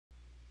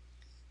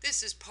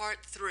This is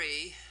part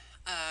 3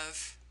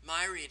 of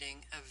my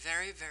reading a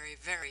very, very,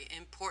 very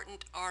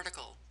important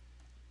article.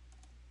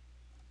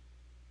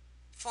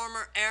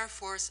 Former Air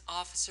Force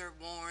officer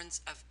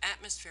warns of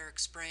atmospheric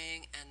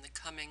spraying and the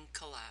coming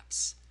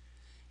collapse.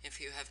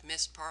 If you have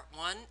missed part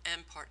 1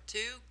 and part 2,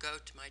 go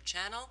to my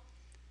channel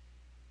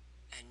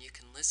and you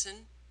can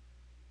listen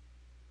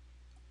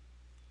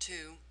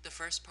to the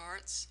first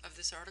parts of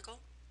this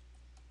article.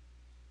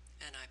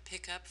 And I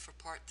pick up for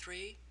part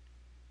 3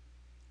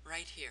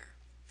 right here.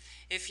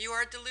 If you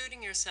are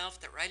deluding yourself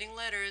that writing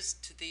letters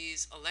to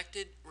these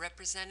elected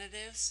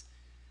representatives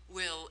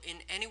will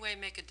in any way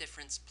make a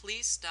difference,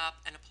 please stop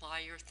and apply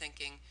your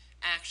thinking,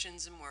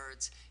 actions, and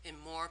words in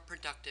more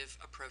productive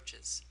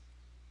approaches.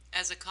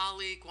 As a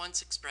colleague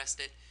once expressed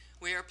it,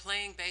 we are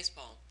playing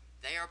baseball.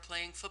 They are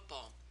playing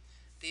football.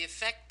 The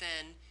effect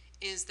then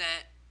is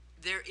that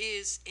there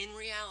is, in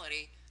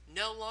reality,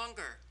 no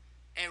longer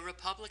a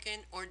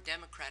Republican or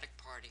Democratic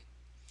Party.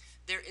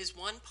 There is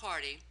one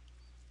party,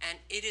 and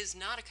it is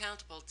not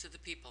accountable to the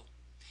people.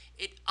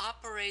 It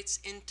operates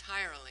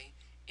entirely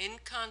in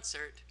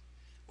concert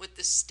with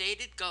the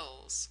stated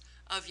goals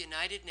of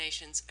United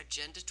Nations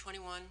Agenda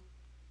 21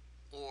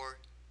 or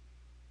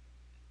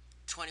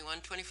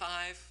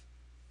 2125,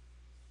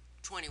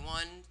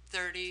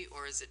 2130,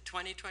 or is it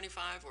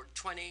 2025 or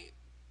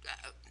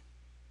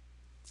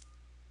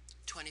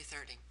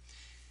 2030.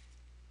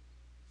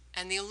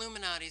 And the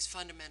Illuminati's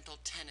fundamental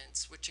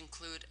tenets, which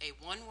include a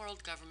one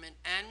world government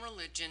and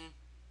religion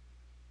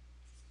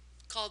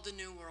called the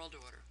New World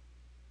Order,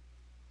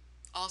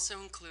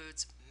 also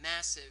includes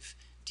massive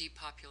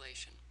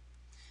depopulation.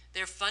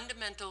 Their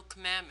fundamental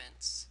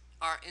commandments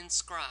are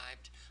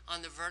inscribed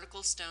on the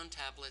vertical stone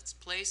tablets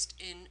placed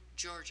in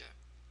Georgia,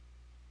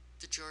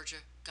 the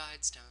Georgia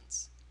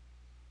Guidestones.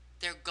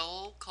 Their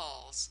goal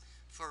calls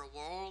for a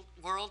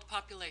world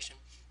population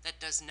that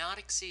does not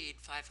exceed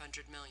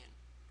 500 million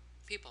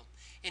people.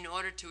 In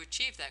order to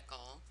achieve that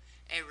goal,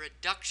 a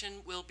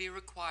reduction will be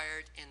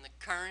required in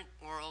the current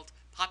world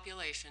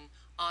population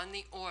on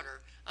the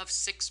order of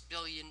 6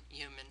 billion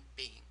human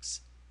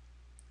beings.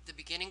 The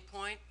beginning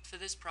point for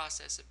this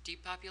process of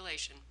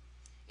depopulation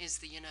is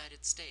the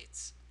United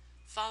States,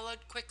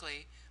 followed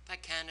quickly by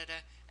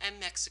Canada and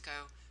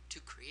Mexico to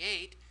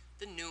create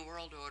the New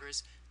World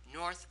Order's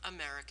North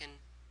American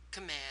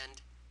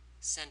Command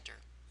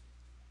Center.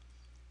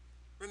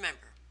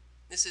 Remember,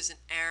 this is an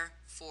Air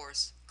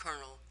Force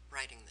colonel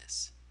writing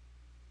this.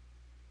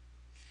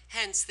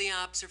 Hence the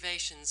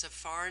observations of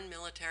foreign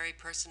military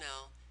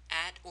personnel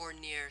at or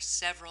near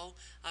several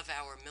of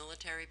our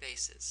military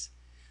bases.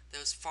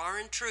 Those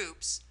foreign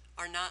troops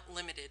are not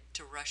limited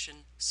to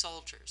Russian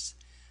soldiers.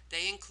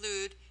 They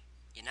include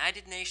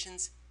United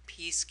Nations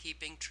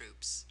peacekeeping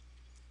troops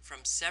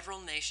from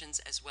several nations,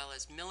 as well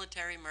as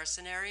military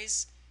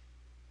mercenaries.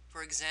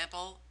 For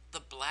example, the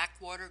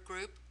Blackwater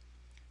Group,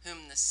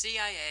 whom the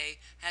CIA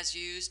has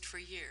used for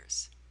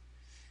years.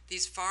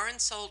 These foreign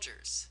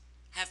soldiers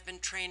have been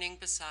training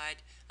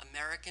beside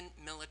American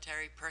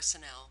military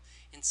personnel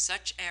in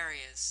such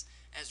areas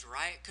as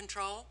riot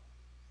control,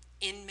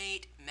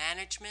 inmate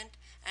management,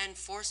 and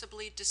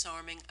forcibly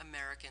disarming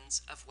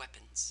Americans of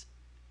weapons.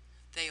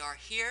 They are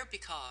here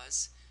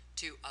because,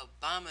 to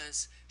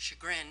Obama's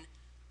chagrin,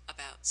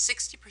 about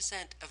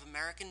 60% of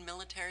American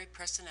military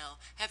personnel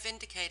have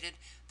indicated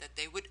that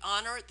they would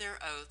honor their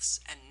oaths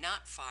and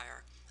not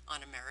fire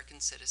on American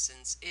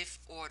citizens if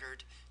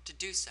ordered to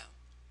do so.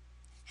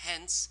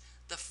 Hence,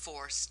 the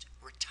forced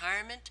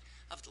retirement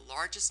of the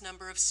largest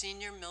number of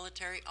senior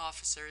military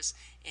officers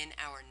in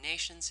our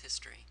nation's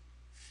history.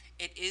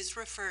 It is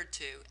referred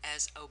to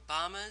as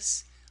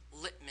Obama's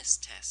litmus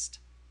test.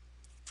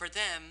 For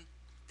them,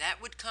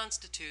 that would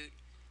constitute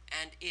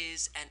and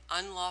is an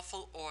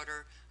unlawful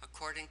order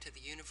according to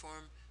the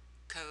Uniform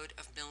Code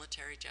of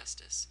Military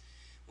Justice,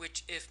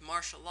 which, if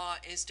martial law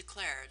is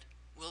declared,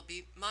 will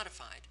be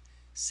modified,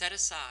 set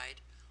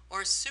aside,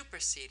 or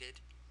superseded,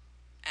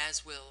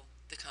 as will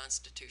the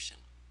Constitution.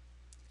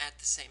 At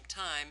the same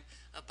time,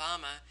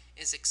 Obama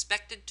is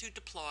expected to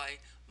deploy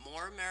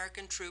more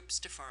American troops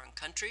to foreign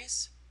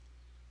countries,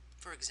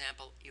 for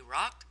example,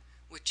 Iraq,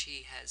 which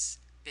he has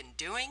been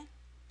doing.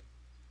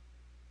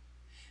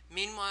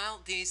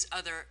 Meanwhile, these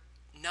other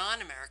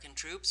non-American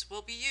troops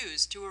will be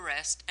used to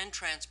arrest and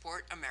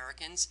transport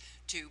Americans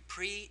to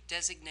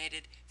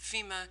pre-designated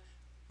FEMA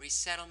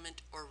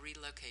resettlement or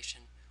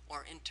relocation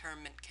or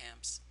internment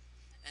camps,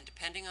 and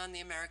depending on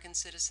the American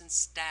citizen's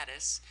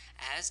status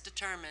as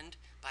determined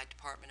by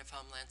Department of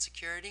Homeland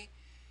Security,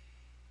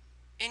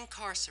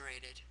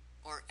 incarcerated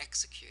or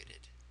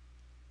executed.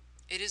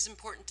 It is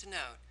important to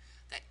note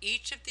that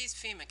each of these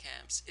FEMA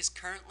camps is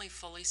currently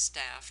fully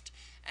staffed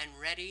and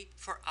ready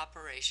for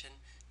operation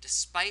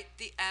despite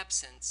the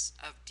absence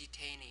of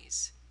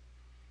detainees.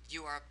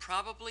 You are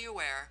probably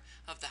aware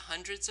of the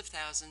hundreds of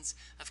thousands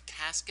of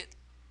casket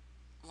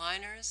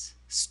liners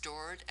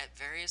stored at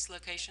various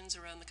locations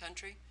around the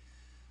country,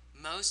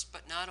 most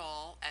but not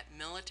all at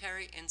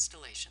military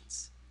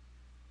installations.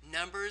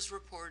 Numbers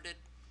reported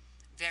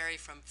vary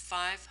from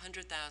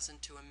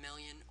 500,000 to 1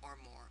 million or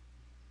more.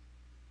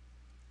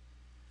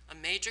 A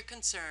major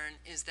concern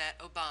is that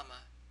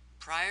Obama,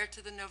 prior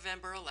to the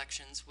November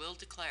elections, will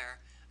declare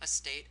a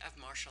state of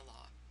martial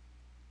law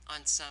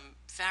on some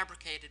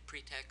fabricated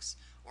pretext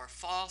or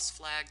false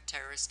flag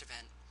terrorist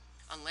event,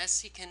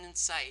 unless he can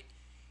incite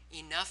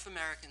enough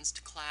Americans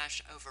to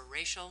clash over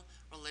racial,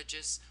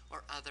 religious,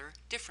 or other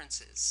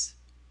differences.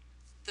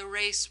 The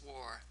race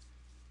war.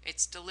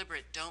 It's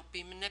deliberate. Don't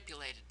be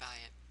manipulated by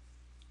it.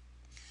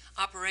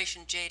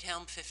 Operation Jade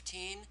Helm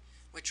 15,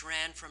 which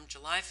ran from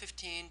July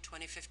 15,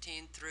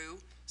 2015 through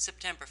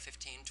September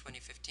 15,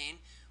 2015,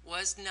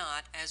 was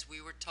not, as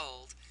we were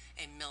told,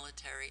 a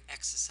military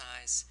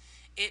exercise.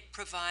 It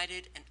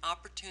provided an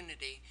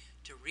opportunity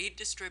to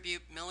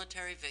redistribute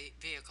military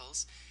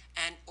vehicles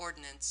and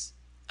ordnance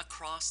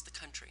across the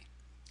country,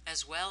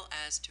 as well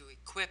as to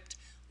equip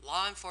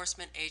law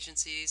enforcement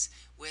agencies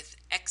with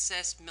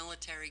excess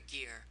military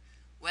gear,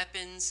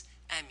 weapons,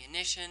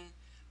 ammunition,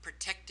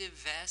 protective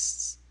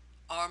vests,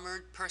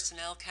 armored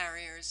personnel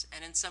carriers,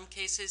 and in some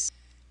cases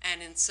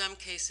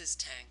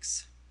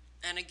tanks.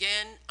 And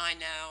again, I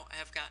now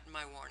have gotten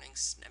my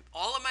warnings.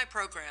 All of my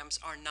programs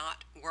are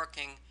not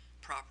working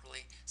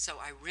properly, so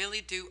I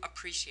really do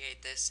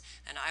appreciate this,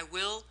 and I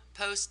will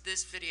post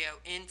this video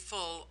in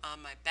full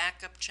on my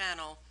backup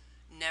channel,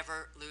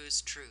 Never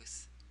Lose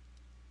Truth.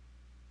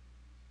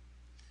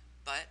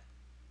 But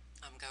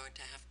I'm going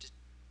to have to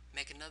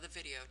make another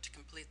video to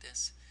complete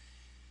this.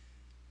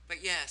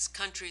 But yes,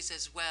 countries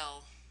as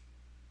well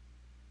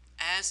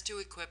as to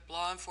equip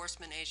law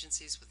enforcement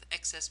agencies with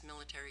excess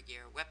military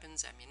gear,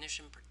 weapons,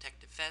 ammunition,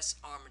 protective vests,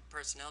 armored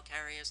personnel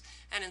carriers,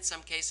 and in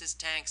some cases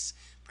tanks.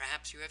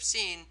 Perhaps you have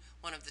seen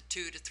one of the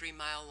 2 to 3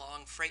 mile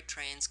long freight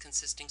trains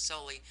consisting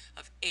solely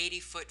of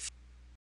 80-foot